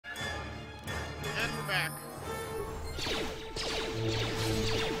And we're back.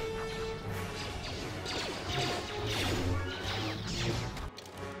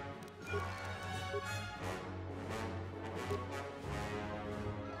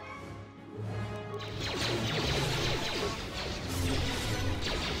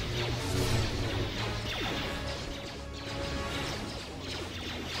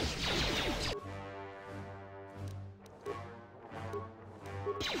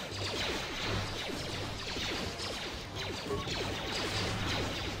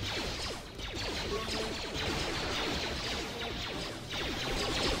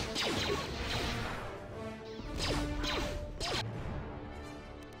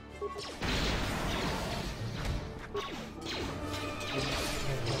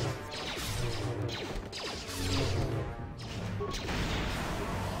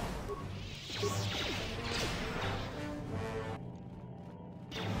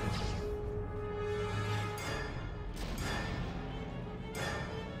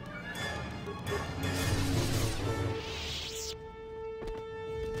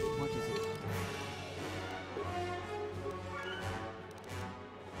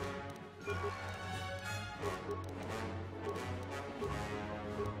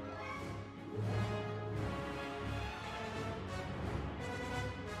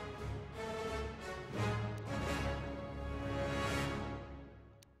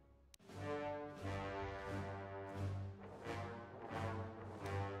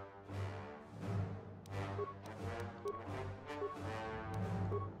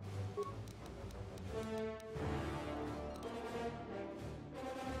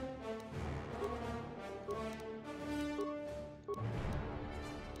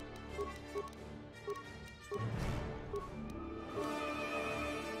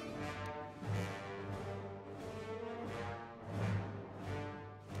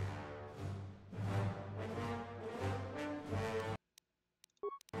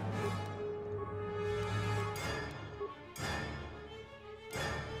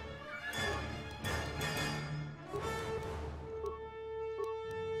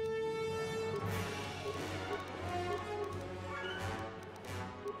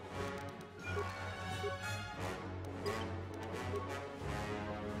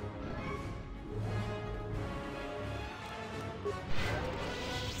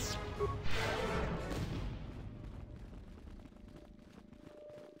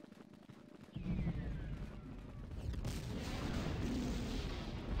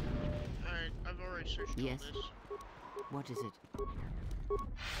 Yes. What is it?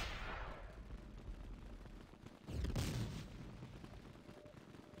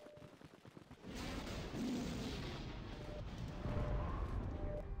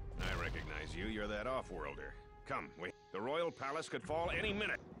 I recognize you. You're that off-worlder. Come, the Royal Palace could fall any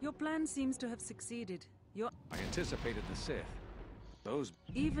minute. Your plan seems to have succeeded. I anticipated the Sith. Those...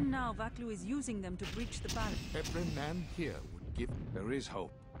 Even now, Vaklu is using them to breach the palace. Every man here would give... There is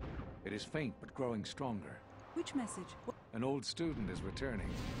hope. It is faint, but growing stronger. Which message? An old student is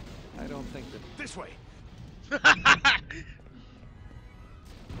returning. I don't think that... This way!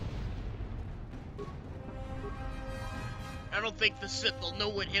 I don't think the Sith will know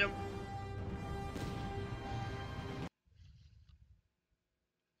what hit him.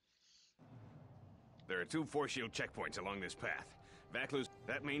 There are 2 Force Shield checkpoints along this path. Vaklu's...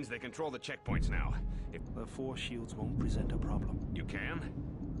 That means they control the checkpoints now. If the Force Shields won't present a problem. You can?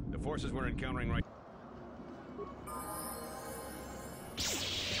 The forces we're encountering right...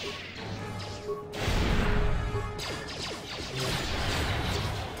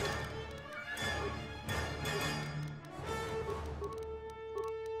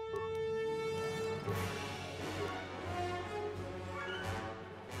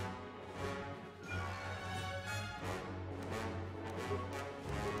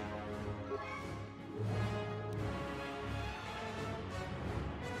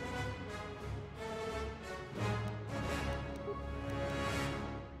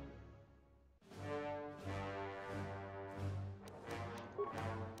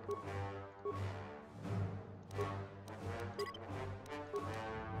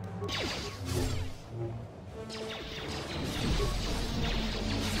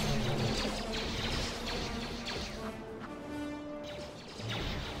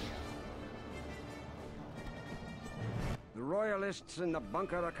 The Royalists in the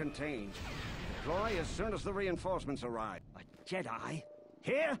bunker are contained. Deploy as soon as the reinforcements arrive. A Jedi?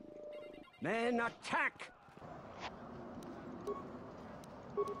 Here? Men, attack!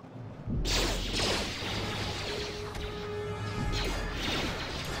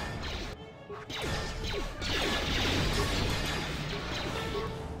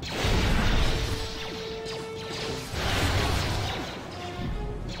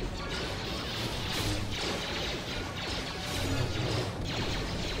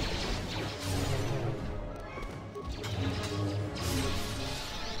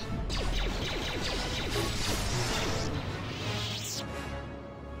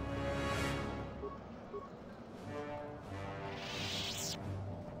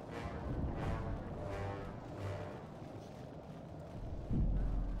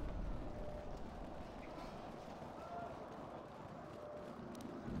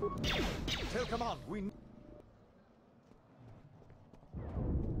 Tail, come on, we...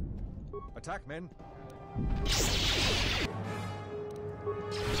 Attack, men.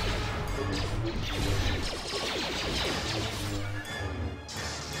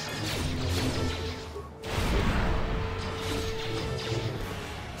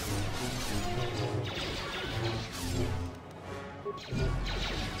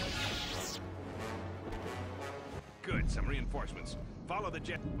 Good, some reinforcements. Follow the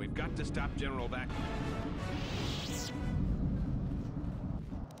jet. We've got to stop General Vac.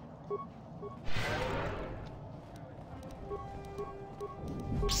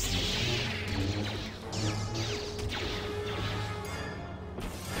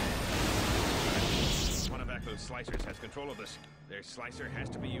 One of Echo's slicers has control of this. Their slicer has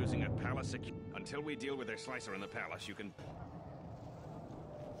to be using a palace. Until we deal with their slicer in the palace, you can...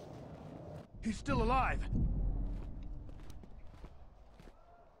 He's still alive!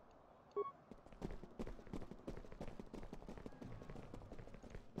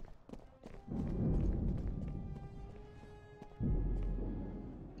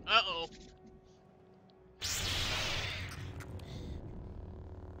 Uh-oh.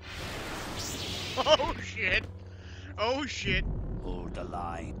 Oh, shit. Oh, shit. Hold the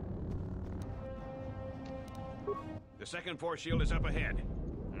line. The second force shield is up ahead.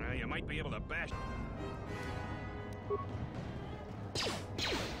 You might be able to bash...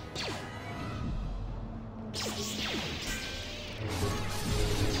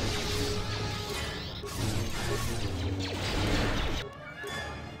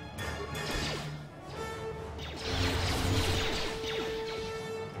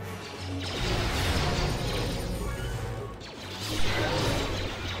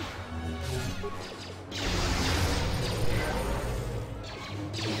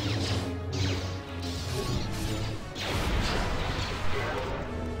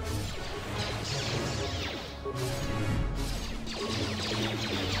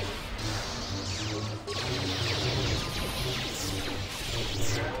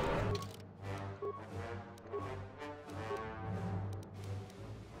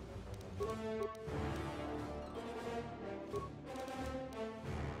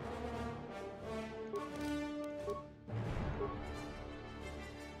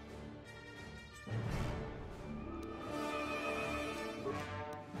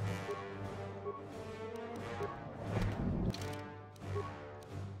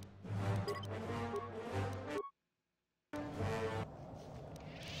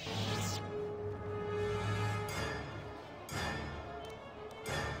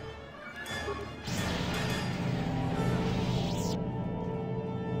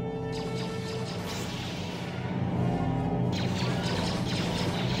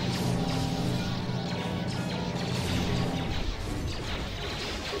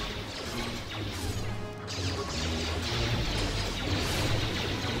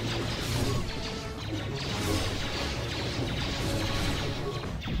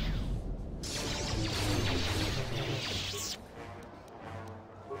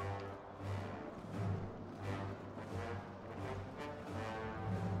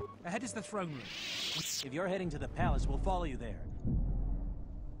 Ahead is the throne room. If you're heading to the palace, we'll follow you there.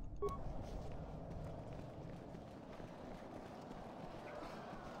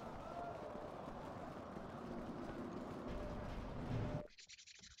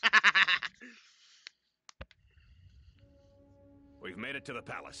 We've made it to the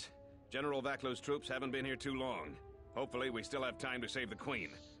palace. General Vaklo's troops haven't been here too long. Hopefully, we still have time to save the Queen.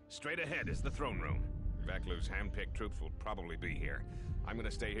 Straight ahead is the throne room. Vaklo's hand-picked troops will probably be here. I'm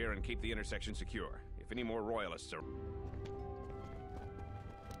gonna stay here and keep the intersection secure. If any more royalists are...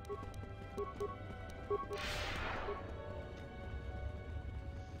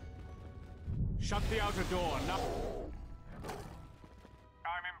 Shut the outer door, now.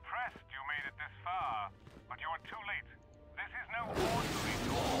 I'm impressed you made it this far, but you're too late. This is no ordinary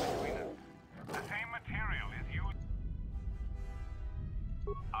door between us. The same material is used.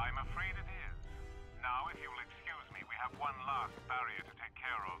 I'm afraid it is. Now, if you'll excuse me, we have one last barrier to take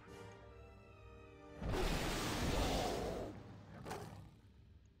care of.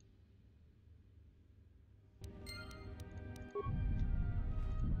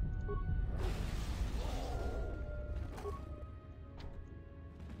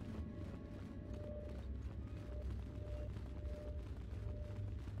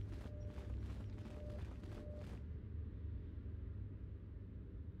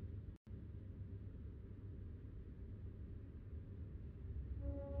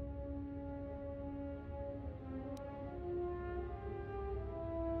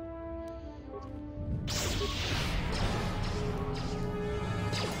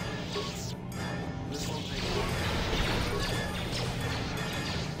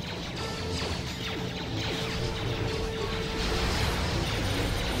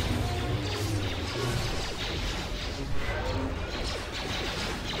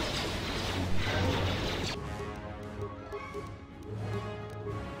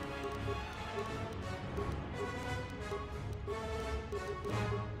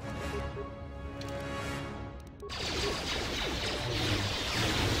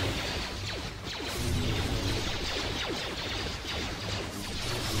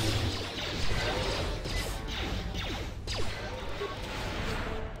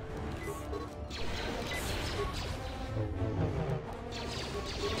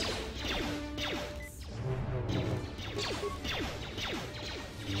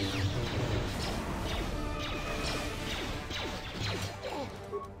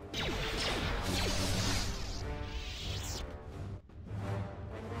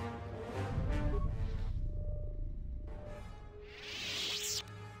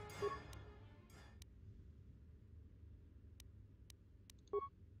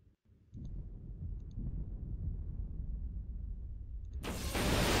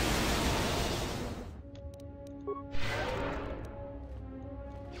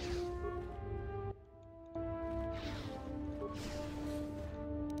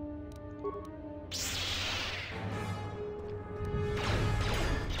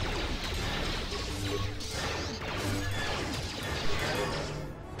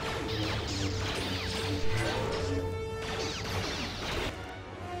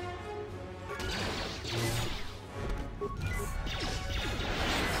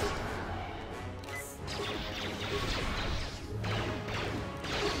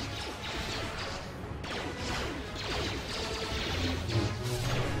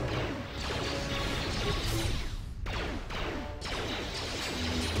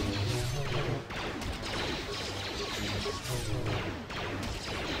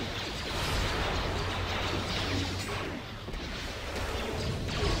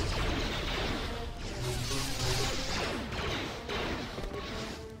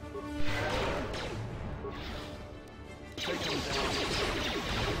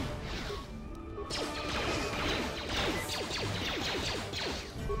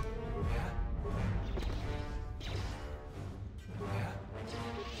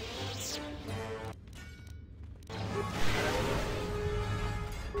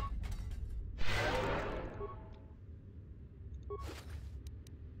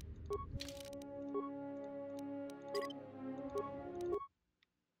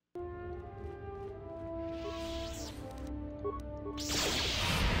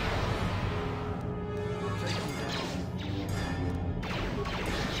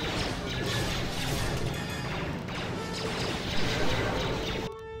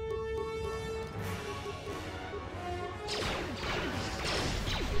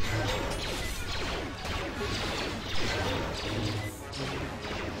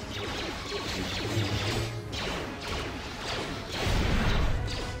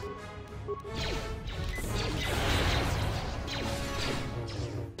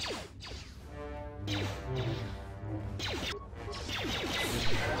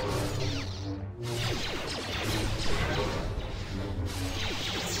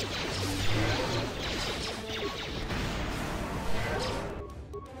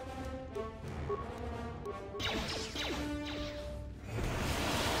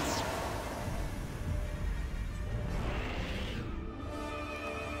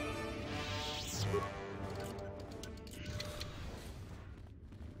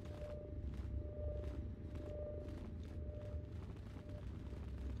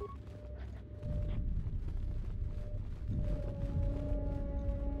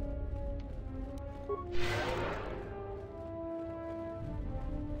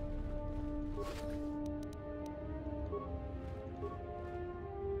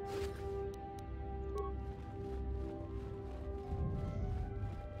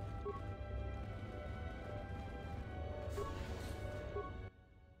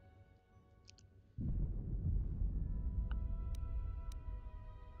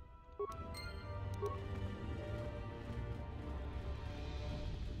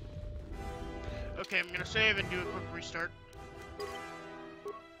 Okay, I'm gonna save and do a quick restart.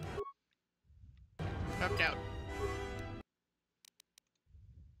 Knocked out.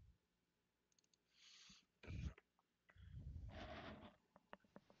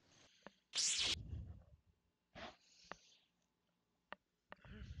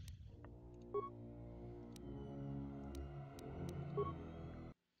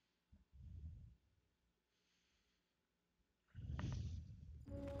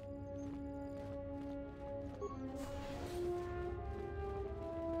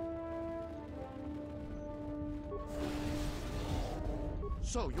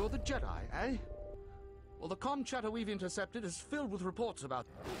 So, you're the Jedi, eh? Well, the comm chatter we've intercepted is filled with reports about...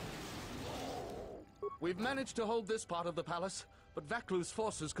 We've managed to hold this part of the palace, but Vaklu's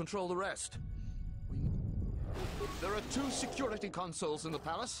forces control the rest. There are 2 security consoles in the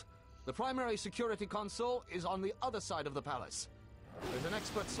palace. The primary security console is on the other side of the palace. There's an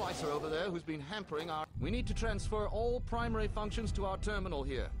expert slicer over there who's been hampering our... We need to transfer all primary functions to our terminal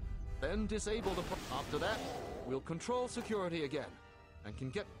here. Then disable the... After that, we'll control security again. And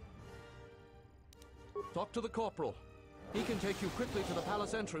can get... Talk to the Corporal. He can take you quickly to the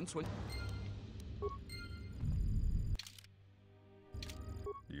palace entrance when...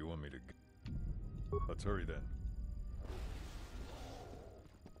 You want me to... Let's hurry then.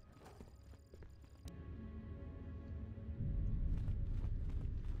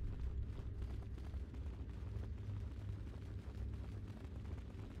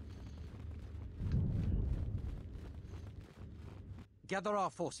 Gather our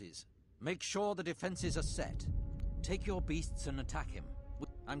forces. Make sure the defenses are set. Take your beasts and attack him.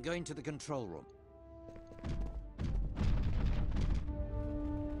 I'm going to the control room.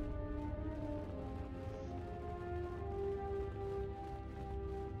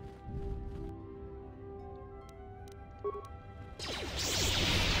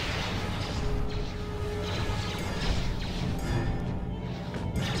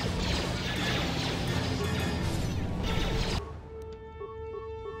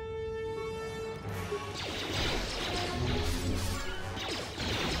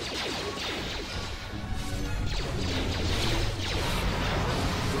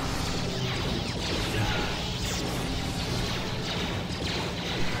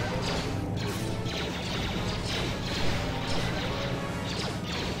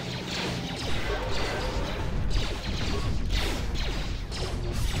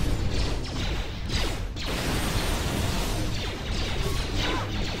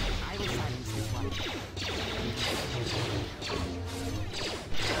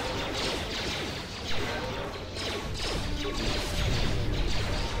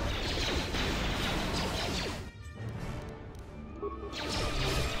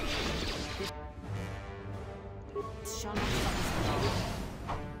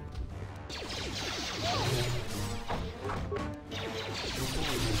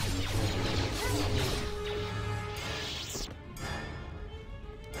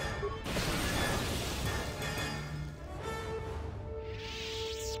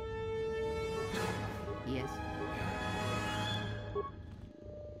 Yes.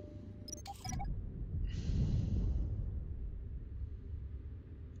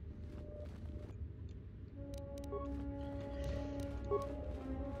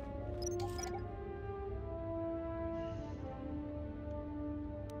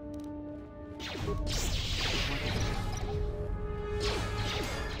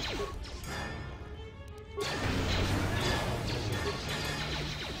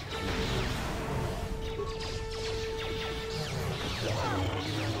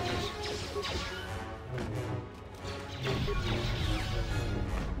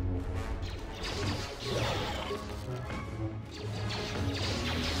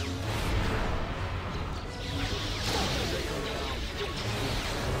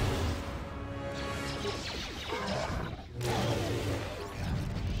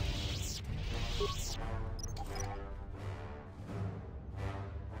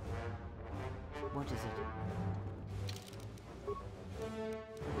 What is it?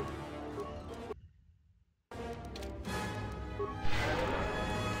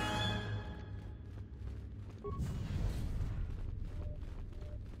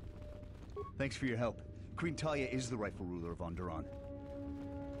 Thanks for your help. Queen Talia is the rightful ruler of Onderon.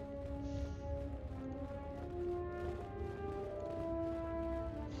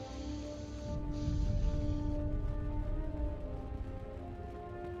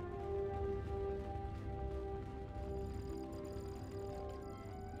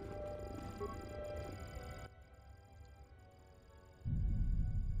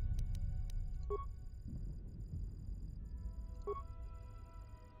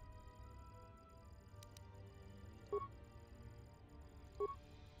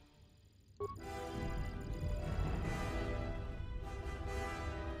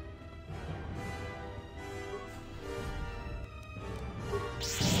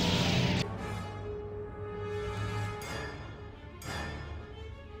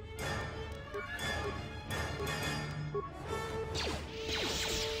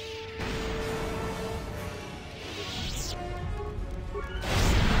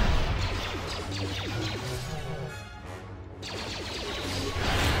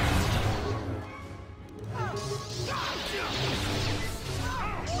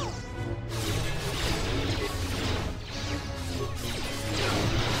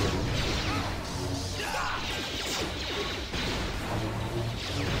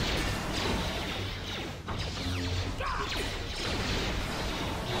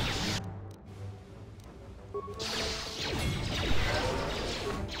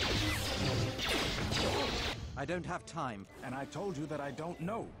 I don't have time. And I told you that I don't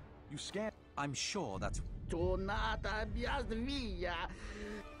know. You scanned. I'm sure that's... Tornata via.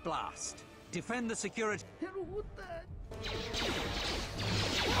 Blast. Defend the security...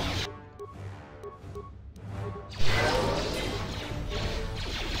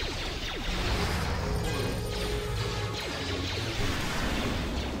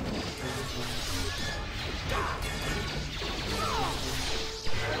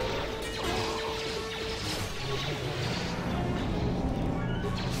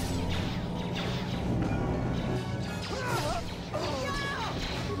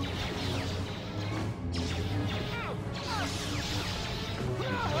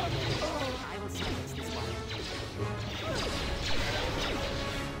 I will silence this one.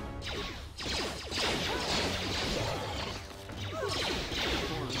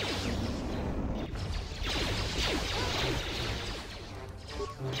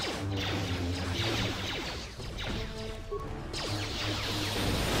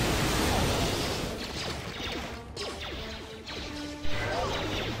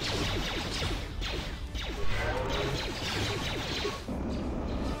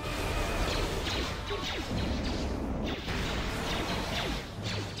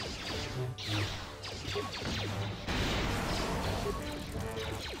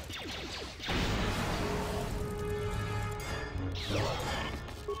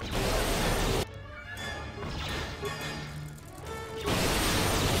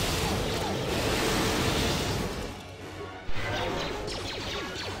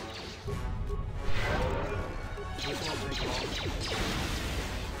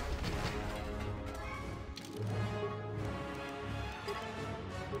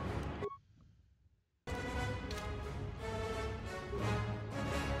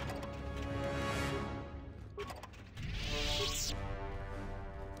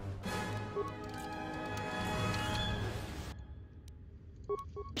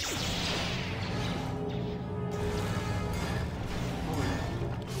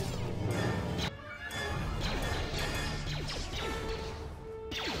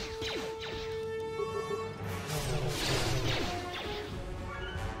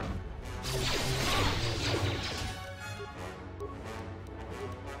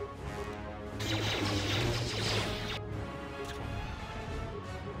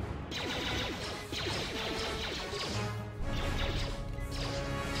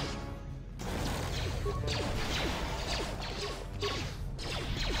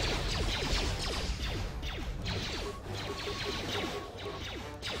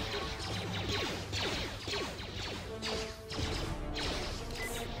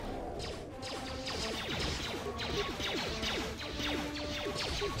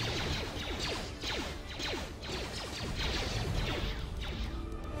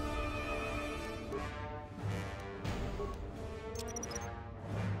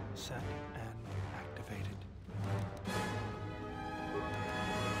 Set and activated.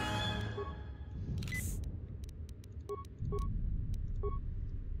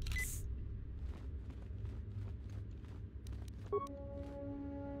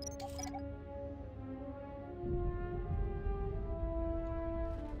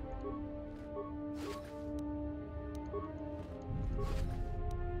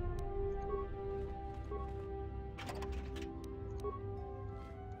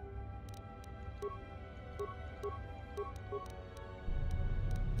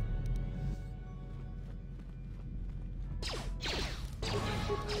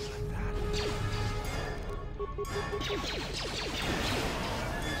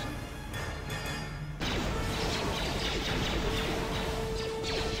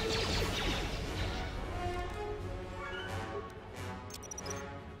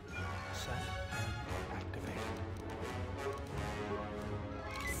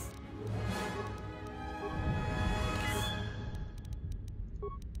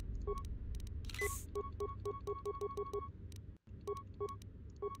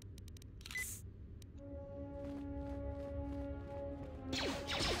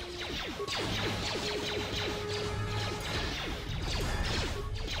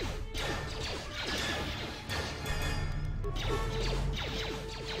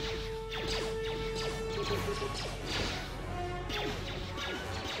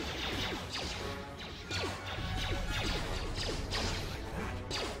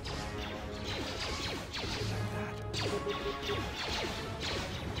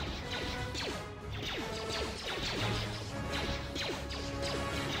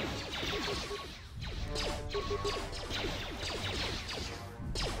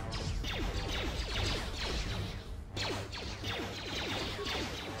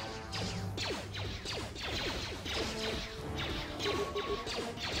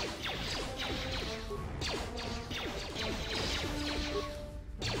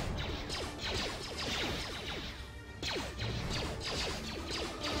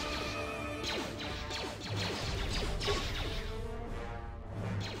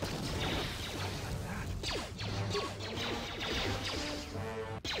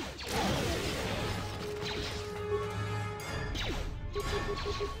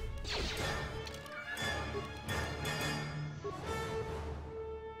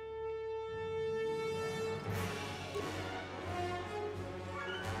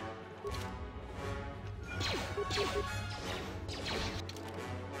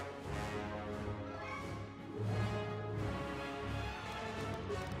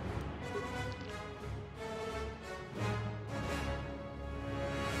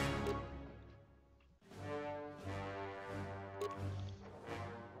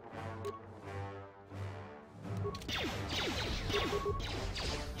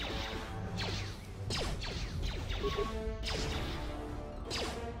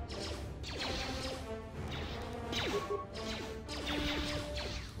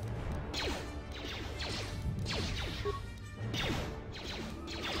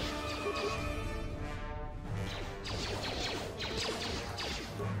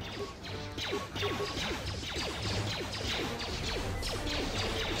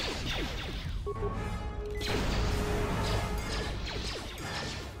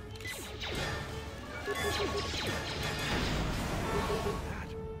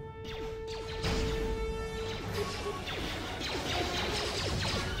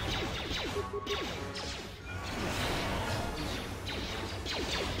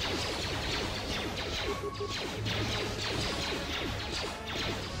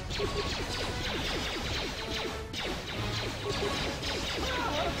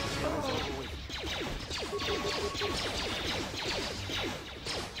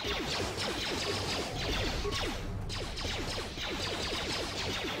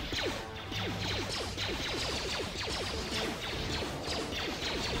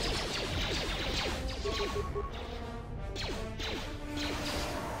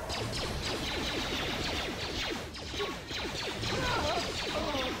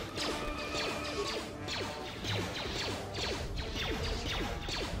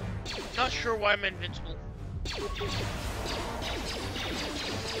 Not sure why I'm invincible.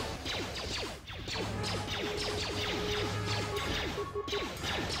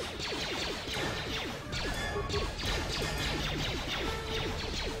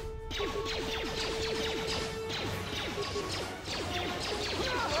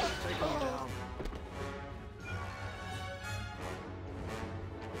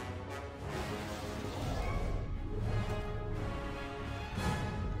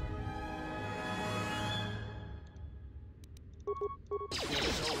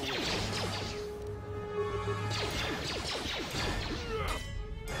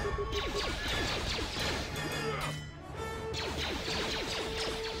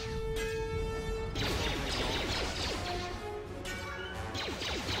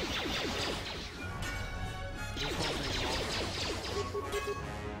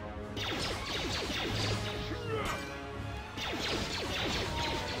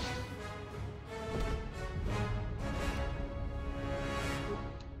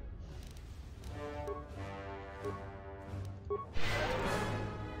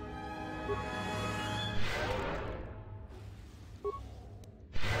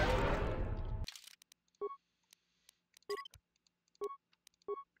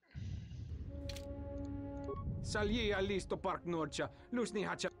 Salji allisto park norcia, lusni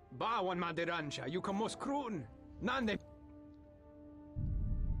hacha, bawan madirancha, yukamos krun, nande.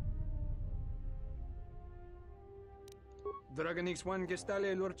 Dragon X1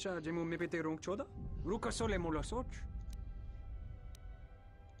 gestale lorcha, jemu mipete rung choda, ruka sole mulasoch.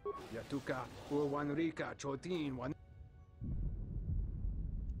 Yatuka, wan rika, chotin, wan.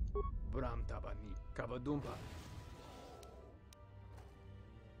 Bram tabani, kavadumpa.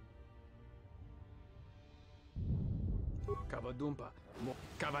 Kavadumpa, mo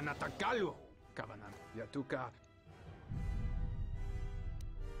kavanatagalo, kavanan, yatuka.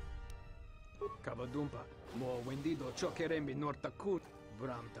 Kavadumpa, mo wendido chokerembi nortakut,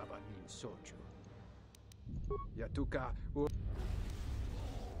 bram tabanin sochu. Yatuka,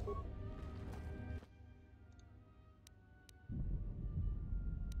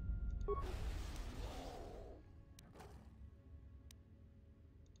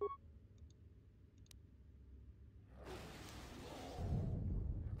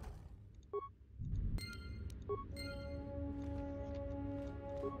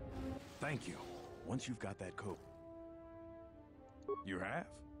 Thank you. Once you've got that code. You have?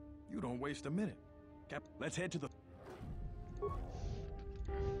 You don't waste a minute. Cap, let's head to the...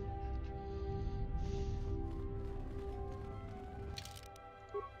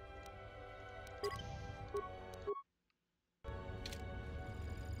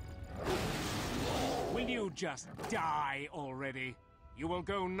 Will you just die already? You will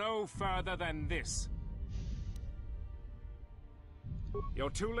go no further than this. You're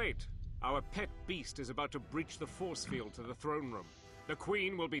too late. Our pet beast is about to breach the force field to the throne room. The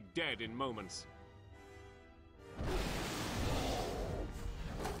Queen will be dead in moments.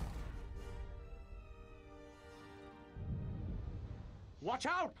 Watch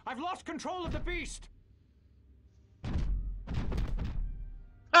out! I've lost control of the beast!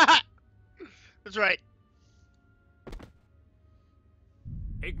 That's right.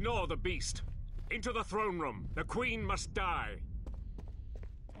 Ignore the beast. Into the throne room. The Queen must die.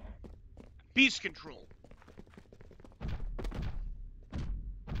 Beast control.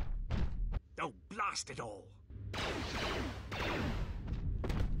 Oh, blast it all.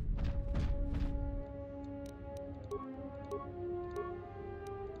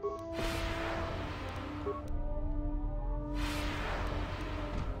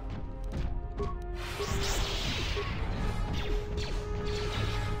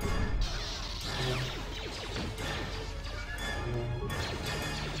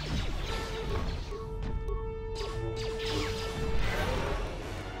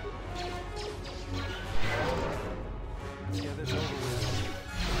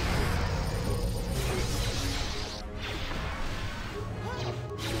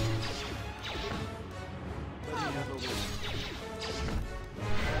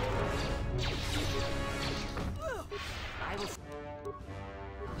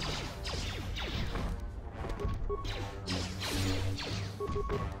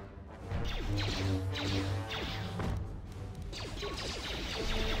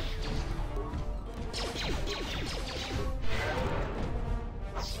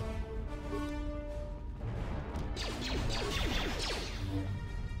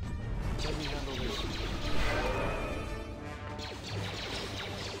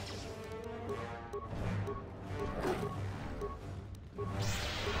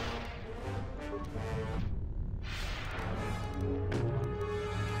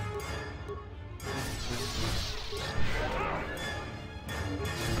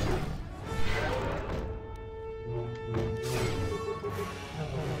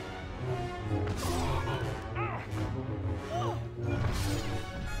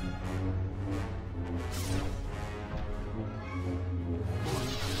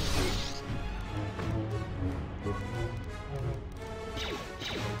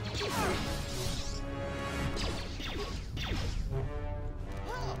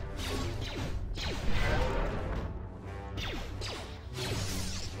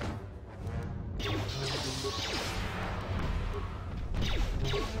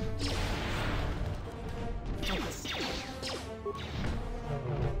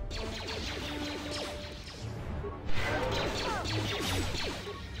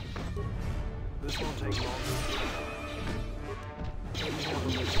 This won't take long.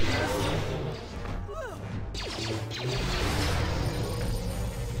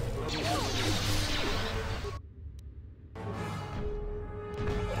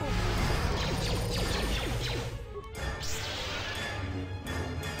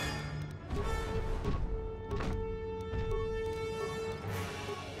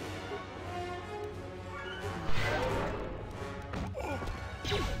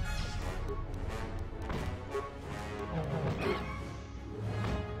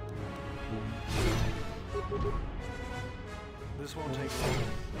 This won't take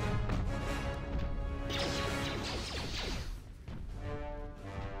long.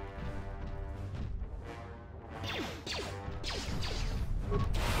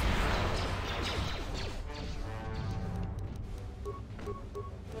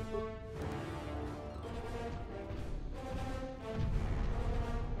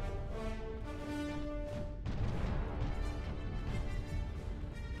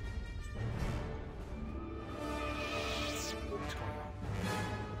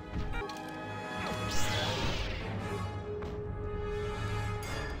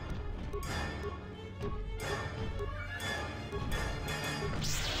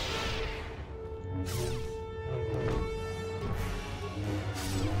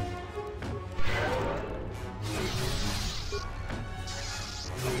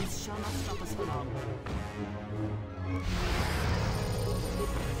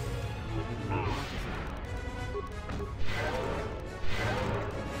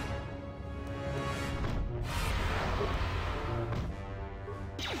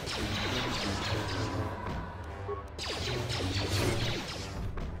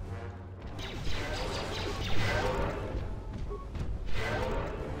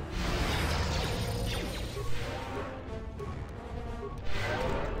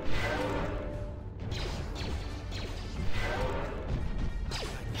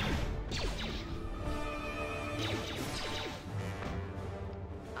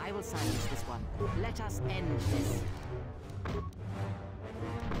 will silence this one. Let us end this.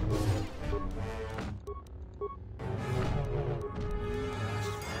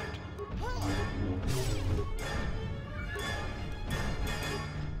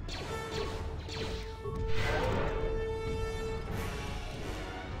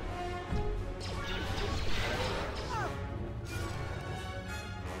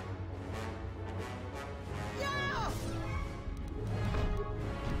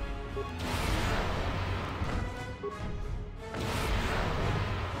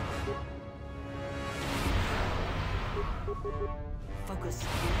 Focus.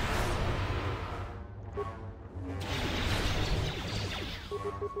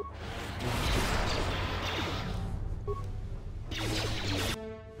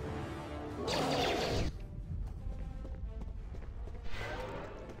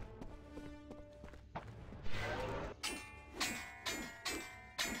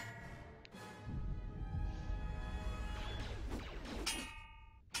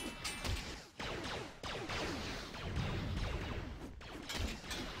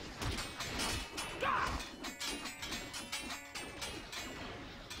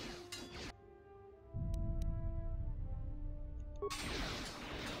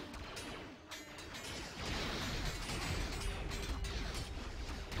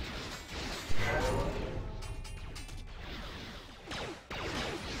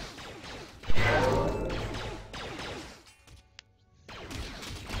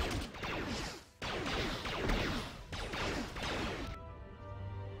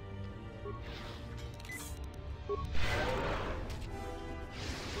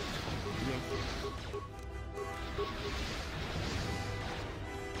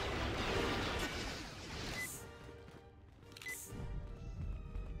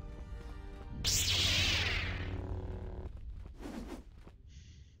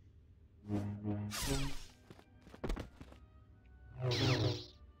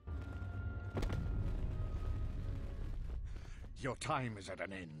 Your time is at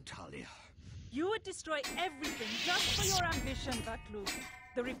an end, Talia. You would destroy everything just for your ambition, Vaklu.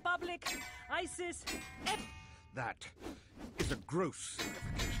 The Republic, ISIS, That is a gross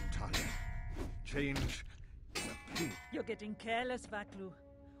simplification, Talia. Change is a pain. You're getting careless, Vaklu.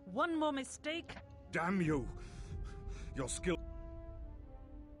 One more mistake. Damn you! Your skill...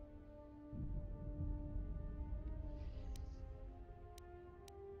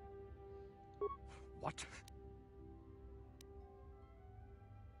 What?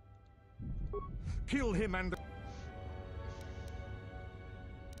 Kill him and...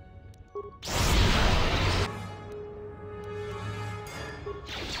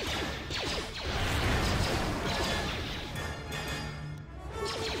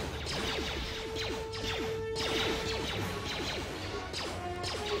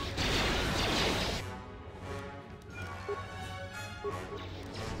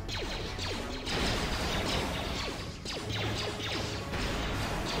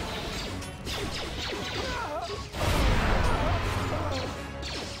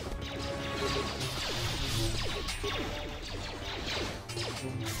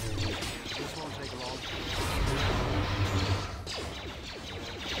 This won't take long.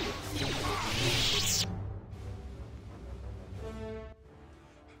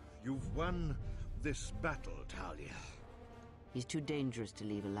 You've won this battle, Talia. He's too dangerous to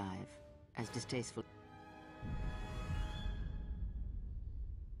leave alive. As distasteful.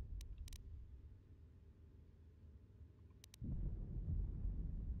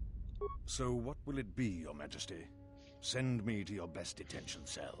 So what will it be, Your Majesty? Send me to your best detention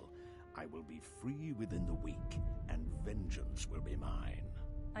cell. I will be free within the week, and vengeance will be mine.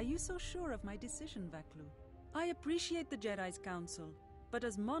 Are you so sure of my decision, Vaklu? I appreciate the Jedi's counsel, but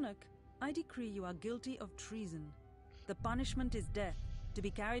as monarch, I decree you are guilty of treason. The punishment is death, to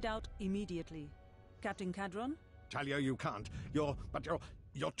be carried out immediately. Captain Cadron? Talia, you can't. You're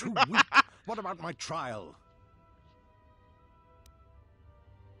too weak. What about my trial?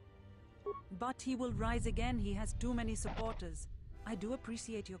 But he will rise again. He has too many supporters. I do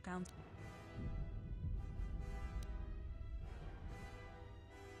appreciate your counsel.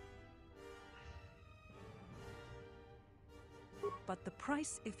 But the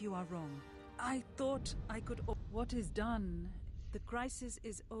price if you are wrong. I thought I could... What is done? The crisis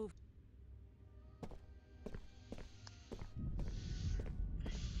is over.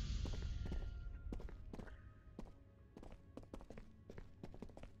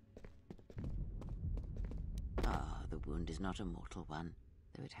 The wound is not a mortal one,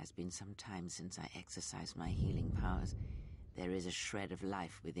 though it has been some time since I exercised my healing powers. There is a shred of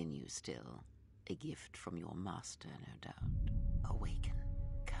life within you still. A gift from your master, no doubt. Awaken,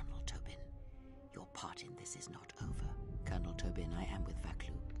 Colonel part in this is not over. Colonel Tobin, I am with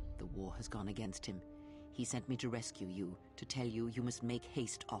Vaklu. The war has gone against him. He sent me to rescue you, to tell you you must make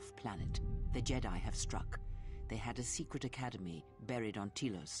haste off-planet. The Jedi have struck. They had a secret academy buried on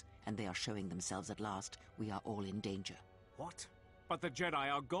Telos, and they are showing themselves at last. We are all in danger. What? But the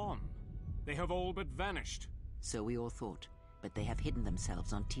Jedi are gone. They have all but vanished. So we all thought, but they have hidden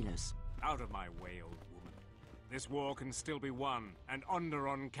themselves on Telos. Out of my way, old woman. This war can still be won, and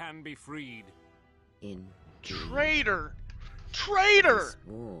Onderon can be freed. Traitor! Traitor! This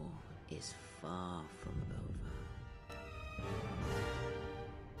war is far from over.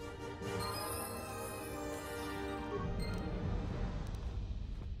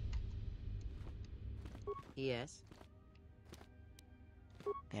 Yes.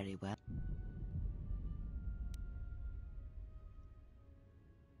 Very well.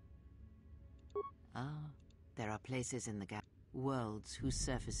 Ah, there are places in the gap, worlds whose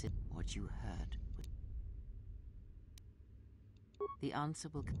surface is what you heard. The answer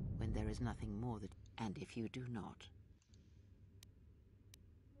will come when there is nothing more that, and if you do not.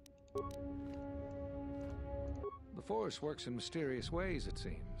 The Force works in mysterious ways, it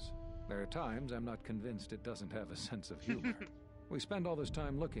seems. There are times I'm not convinced it doesn't have a sense of humor. We spend all this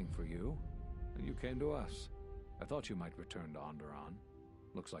time looking for you, and you came to us. I thought you might return to Onderon.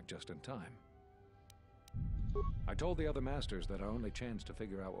 Looks like just in time. I told the other masters that our only chance to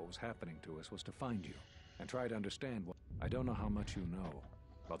figure out what was happening to us was to find you, and try to understand what... I don't know how much you know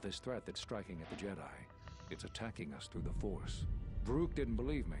about this threat that's striking at the Jedi. It's attacking us through the Force. Varuk didn't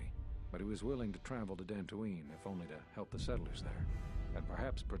believe me, but he was willing to travel to Dantooine, if only to help the settlers there, and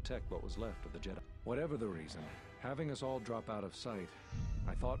perhaps protect what was left of the Jedi. Whatever the reason, having us all drop out of sight,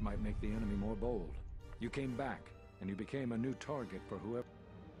 I thought might make the enemy more bold. You came back, and you became a new target for whoever...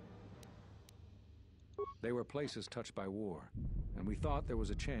 They were places touched by war, and we thought there was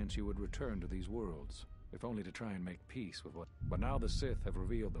a chance you would return to these worlds, if only to try and make peace with what... But now the Sith have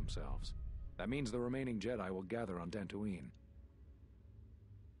revealed themselves. That means the remaining Jedi will gather on Dantooine.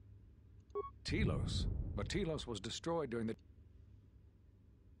 Telos? But Telos was destroyed during the...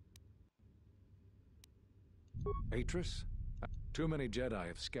 Atris? Too many Jedi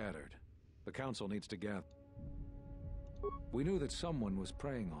have scattered. The Council needs to gather. We knew that someone was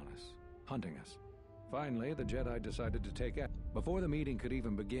preying on us, hunting us. Finally, the Jedi decided to take action. Before the meeting could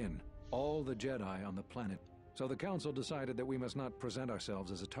even begin, all the Jedi on the planet. So the Council decided that we must not present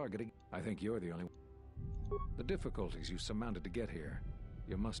ourselves as a target. I think you're the only one. The difficulties you surmounted to get here.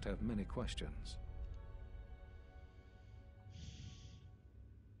 You must have many questions.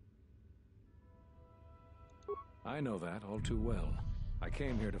 I know that all too well. I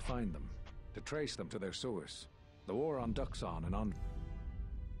came here to find them, to trace them to their source. The war on Duxon and on...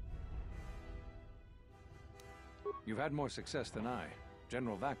 You've had more success than I.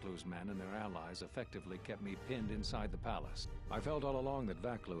 General Vaklu's men and their allies effectively kept me pinned inside the palace. I felt all along that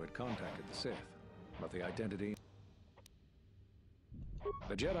Vaklu had contacted the Sith, but the identity...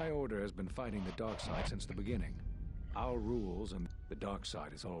 The Jedi Order has been fighting the dark side since the beginning. Our rules and the dark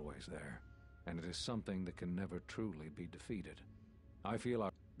side is always there, and it is something that can never truly be defeated. I feel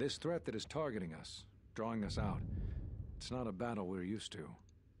this threat that is targeting us, drawing us out, it's not a battle we're used to.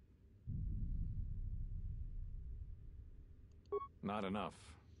 Not enough.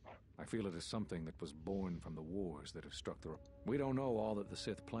 I feel it is something that was born from the wars that have struck the... We don't know all that the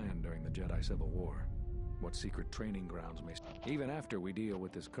Sith planned during the Jedi Civil War. What secret training grounds may... Even after we deal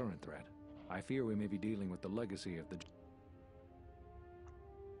with this current threat, I fear we may be dealing with the legacy of the...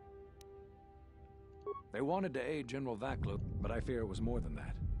 They wanted to aid General Vaklu, but I fear it was more than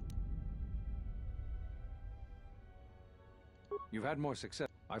that. You've had more success.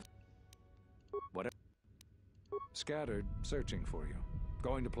 Whatever. Scattered, searching for you.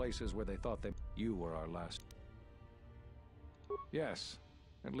 Going to places where they thought you were our last... Yes,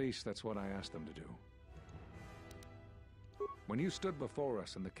 at least that's what I asked them to do. When you stood before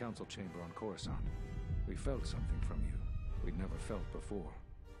us in the council chamber on Coruscant, we felt something from you we'd never felt before.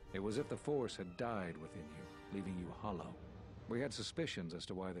 It was as if the Force had died within you, leaving you hollow. We had suspicions as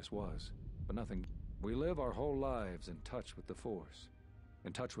to why this was, but nothing... We live our whole lives in touch with the Force,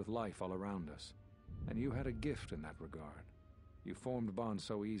 in touch with life all around us. And you had a gift in that regard. You formed bonds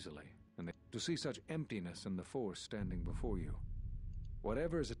so easily, and to see such emptiness in the Force standing before you.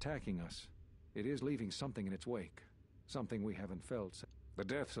 Whatever is attacking us, it is leaving something in its wake. Something we haven't felt. The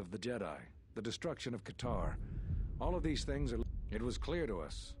deaths of the Jedi, the destruction of Qatar, all of these things are... It was clear to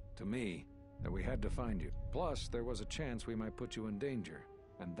us, to me, that we had to find you. Plus, there was a chance we might put you in danger,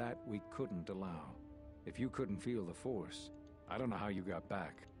 and that we couldn't allow. If you couldn't feel the Force, I don't know how you got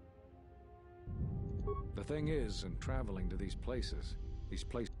back. The thing is, in traveling to these places,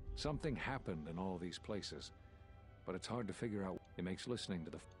 Something happened in all these places, but it's hard to figure out. It makes listening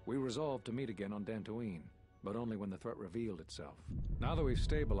to the... We resolved to meet again on Dantooine, but only when the threat revealed itself. Now that we've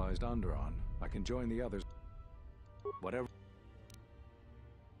stabilized Onderon, I can join the others. Whatever...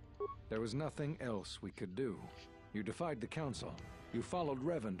 There was nothing else we could do. You defied the Council. You followed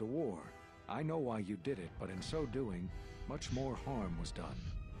Revan to war. I know why you did it, but in so doing, much more harm was done.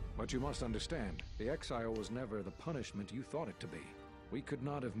 But you must understand, the exile was never the punishment you thought it to be. We could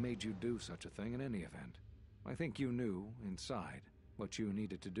not have made you do such a thing in any event. I think you knew, inside, what you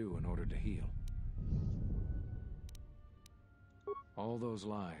needed to do in order to heal. All those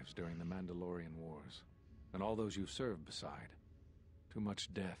lives during the Mandalorian Wars, and all those you've served beside. Too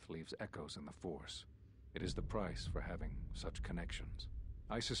much death leaves echoes in the Force. It is the price for having such connections.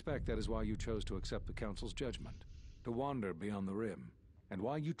 I suspect that is why you chose to accept the Council's judgment, to wander beyond the Rim, and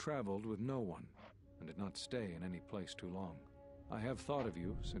why you traveled with no one, and did not stay in any place too long. I have thought of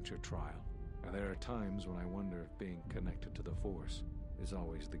you since your trial, and there are times when I wonder if being connected to the Force is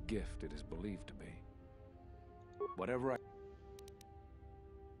always the gift it is believed to be. Whatever I...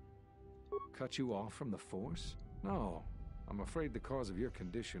 Cut you off from the Force? No. I'm afraid the cause of your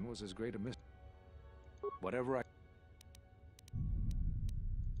condition was as great a mystery. Whatever I...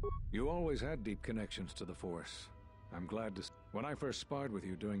 You always had deep connections to the Force. I'm glad to... When I first sparred with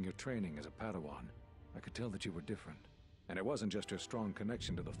you during your training as a Padawan, I could tell that you were different. And it wasn't just your strong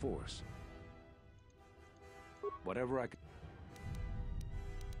connection to the Force. Whatever I could...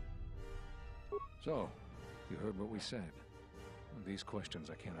 So, you heard what we said. These questions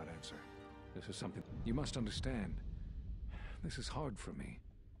I cannot answer. This is something... You must understand. This is hard for me.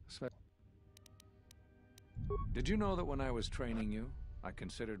 Did you know that when I was training you, I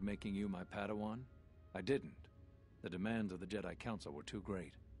considered making you my Padawan? I didn't. The demands of the Jedi Council were too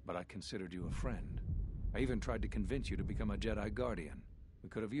great, but I considered you a friend. I even tried to convince you to become a Jedi Guardian. We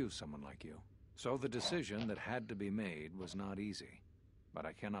could have used someone like you. So the decision that had to be made was not easy, but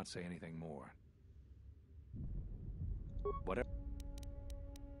I cannot say anything more. Whatever.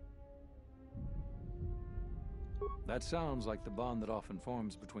 That sounds like the bond that often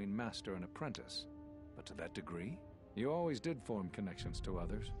forms between master and apprentice. But to that degree, you always did form connections to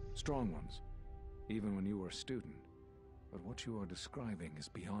others, strong ones, even when you were a student. But what you are describing is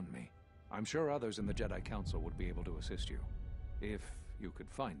beyond me. I'm sure others in the Jedi Council would be able to assist you, if you could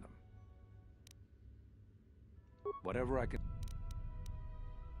find them. Whatever I could...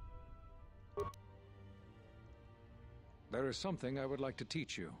 There is something I would like to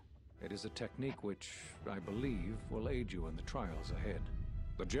teach you. It is a technique which, I believe, will aid you in the trials ahead.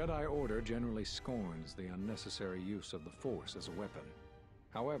 The Jedi Order generally scorns the unnecessary use of the Force as a weapon.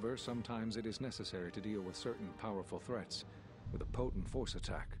 However, sometimes it is necessary to deal with certain powerful threats with a potent Force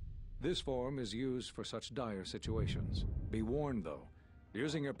attack. This form is used for such dire situations. Be warned, though,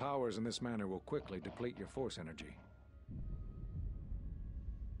 using your powers in this manner will quickly deplete your Force energy.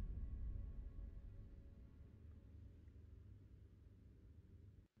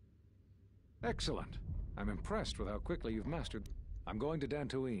 Excellent. I'm impressed with how quickly you've mastered... I'm going to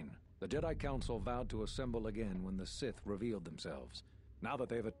Dantooine. The Jedi Council vowed to assemble again when the Sith revealed themselves. Now that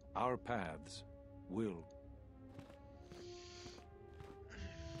they've... Our paths will...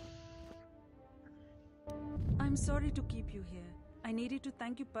 I'm sorry to keep you here. I needed to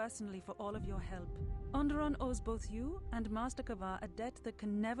thank you personally for all of your help. Onderon owes both you and Master Kavar a debt that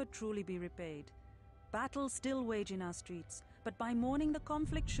can never truly be repaid. Battles still wage in our streets, but by morning the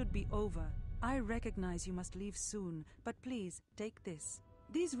conflict should be over. I recognize you must leave soon, but please, take this.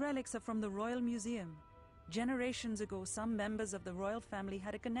 These relics are from the Royal Museum. Generations ago, some members of the royal family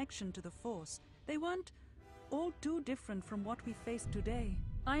had a connection to the Force. They weren't all too different from what we face today.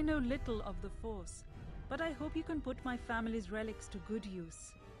 I know little of the Force, but I hope you can put my family's relics to good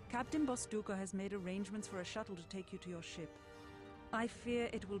use. Captain Bostuka has made arrangements for a shuttle to take you to your ship. I fear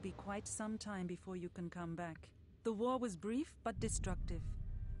it will be quite some time before you can come back. The war was brief but destructive.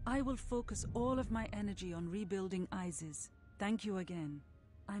 I will focus all of my energy on rebuilding Isis. Thank you again.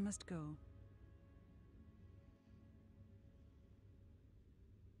 I must go.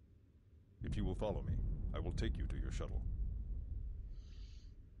 If you will follow me, I will take you to your shuttle.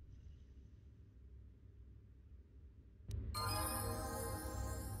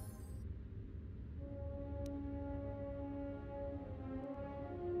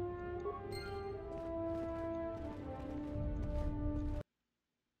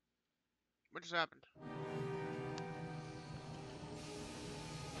 What just happened?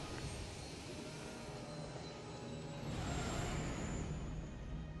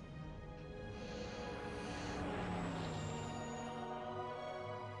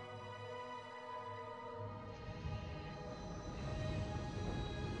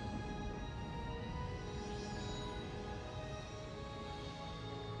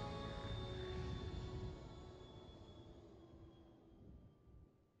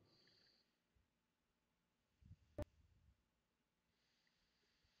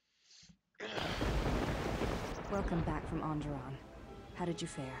 Welcome back from Onderon. How did you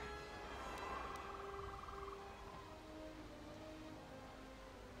fare?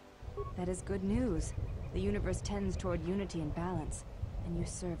 That is good news. The universe tends toward unity and balance, and you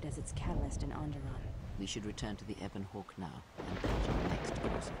served as its catalyst in Onderon. We should return to the Ebon Hawk now and plot our next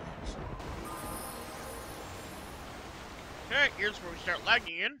course of action. Okay, here's where we start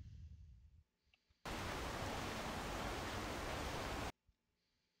lagging in.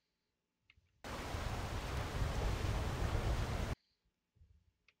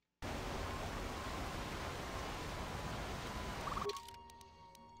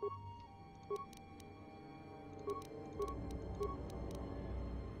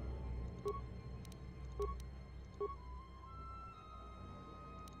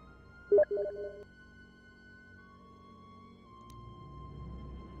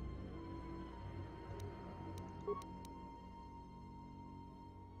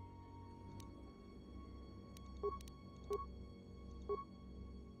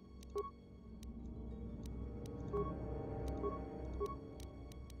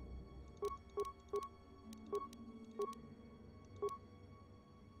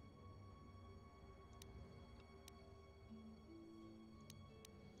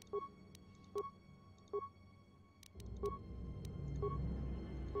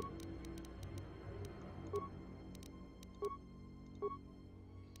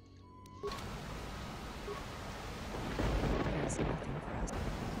 There's nothing for us.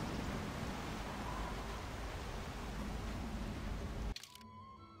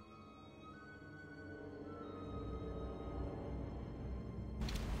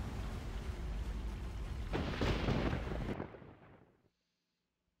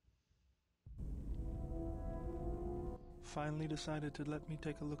 Finally decided to let me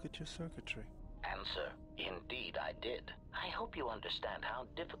take a look at your circuitry. Answer. Indeed, I did. I hope you understand how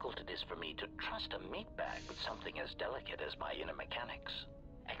difficult it is for me to trust a meat bag with something as delicate as my inner mechanics.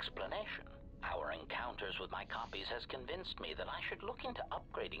 Explanation. Our encounters with my copies has convinced me that I should look into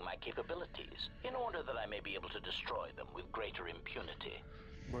upgrading my capabilities in order that I may be able to destroy them with greater impunity.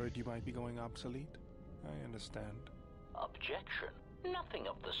 Worried you might be going obsolete? I understand. Objection. Nothing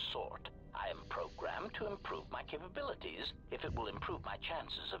of the sort. I am programmed to improve my capabilities if it will improve my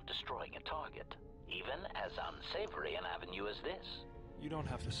chances of destroying a target, even as unsavory an avenue as this. You don't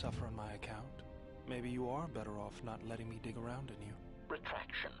have to suffer on my account. Maybe you are better off not letting me dig around in you.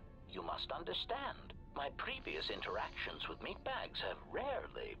 Retraction. You must understand, my previous interactions with meatbags have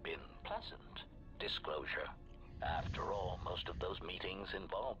rarely been pleasant. Disclosure. After all, most of those meetings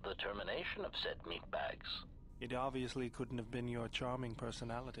involved the termination of said meatbags. It obviously couldn't have been your charming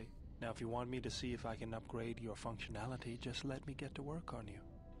personality. Now, if you want me to see if I can upgrade your functionality, just let me get to work on you.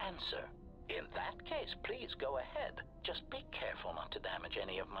 Answer. In that case, please go ahead. Just be careful not to damage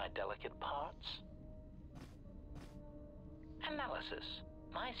any of my delicate parts. Analysis.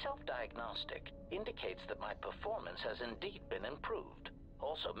 My self-diagnostic indicates that my performance has indeed been improved.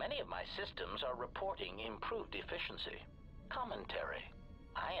 Also, many of my systems are reporting improved efficiency. Commentary.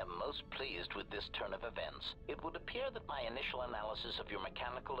 I am most pleased with this turn of events. It would appear that my initial analysis of your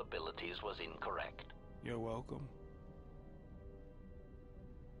mechanical abilities was incorrect. You're welcome.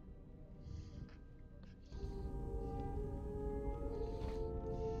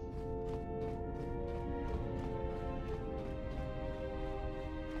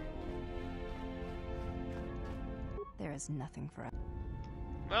 There is nothing for us.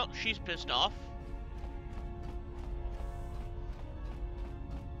 Well, she's pissed off.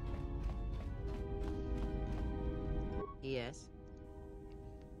 Yes.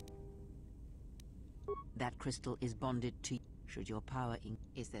 That crystal is bonded to you. Should your power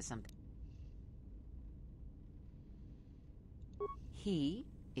is there something? He,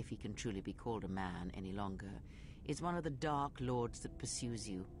 if he can truly be called a man any longer, is one of the dark lords that pursues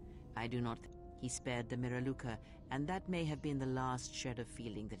you. I do not he spared the Miraluka, and that may have been the last shred of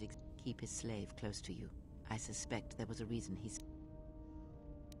feeling that keep his slave close to you. I suspect there was a reason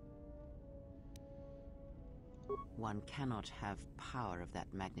One cannot have power of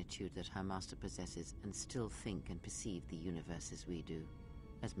that magnitude that her master possesses and still think and perceive the universe as we do,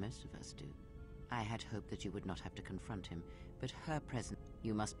 as most of us do. I had hoped that you would not have to confront him, but her presence,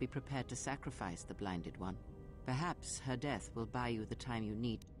 you must be prepared to sacrifice the blinded one. Perhaps her death will buy you the time you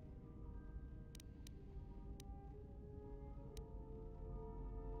need.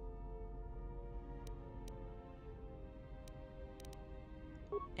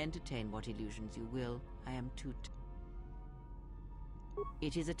 Entertain what illusions you will. I am too...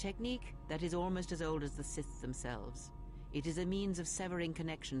 It is a technique that is almost as old as the Sith themselves. It is a means of severing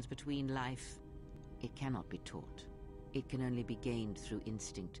connections between life. It cannot be taught. It can only be gained through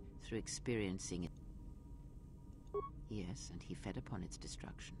instinct, through experiencing it. Yes, and he fed upon its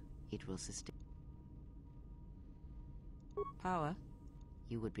destruction. It will sustain power.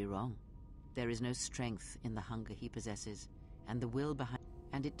 You would be wrong. There is no strength in the hunger he possesses, and the will behind,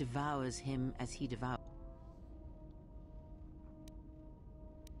 and it devours him as he devours.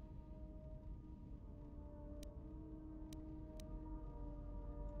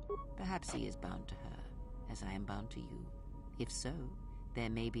 Perhaps he is bound to her, as I am bound to you. If so, there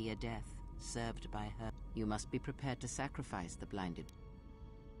may be a death served by her. You must be prepared to sacrifice the blinded.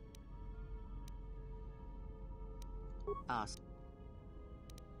 Ask.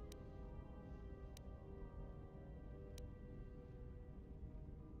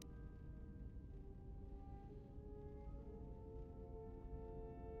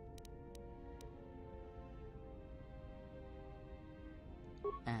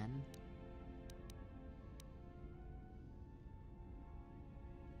 Anne?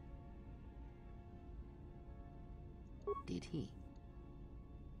 Did he?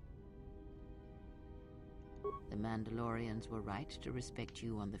 The Mandalorians were right to respect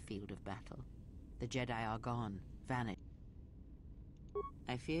you on the field of battle. The Jedi are gone, vanished.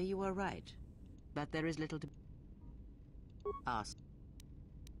 I fear you are right, but there is little to ask.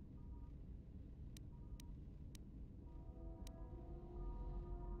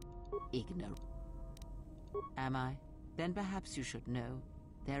 Ignorant. Am I? Then perhaps you should know.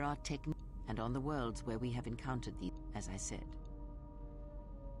 There are techniques, and on the worlds where we have encountered these, as I said.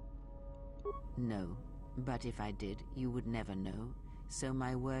 No, but if I did, you would never know, so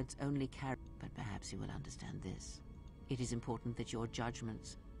my words only carry. But perhaps you will understand this. It is important that your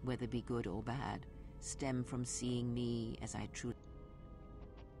judgments, whether be good or bad, stem from seeing me as I truly.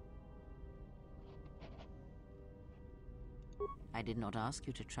 I did not ask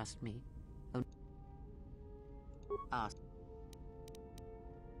you to trust me. Oh, ask.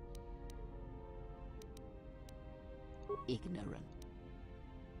 Ignorant.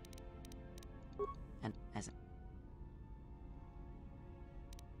 And as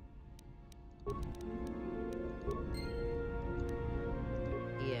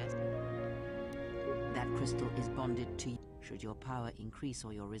yes, that crystal is bonded to you. Should your power increase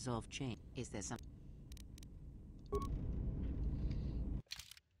or your resolve change, is there some?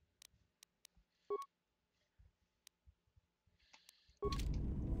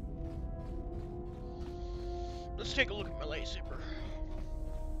 Let's take a look at my lightsaber.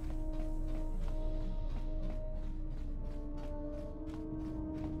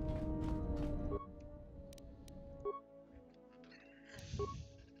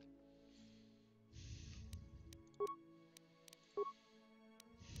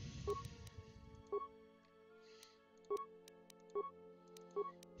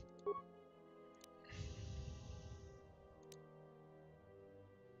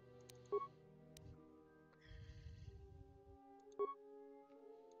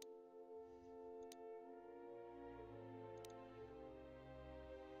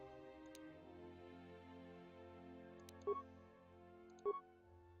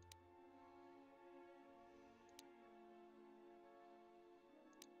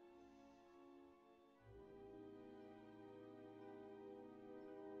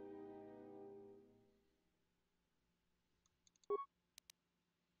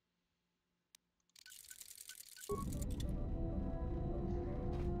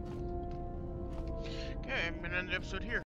 Okay, I'm gonna end the episode here.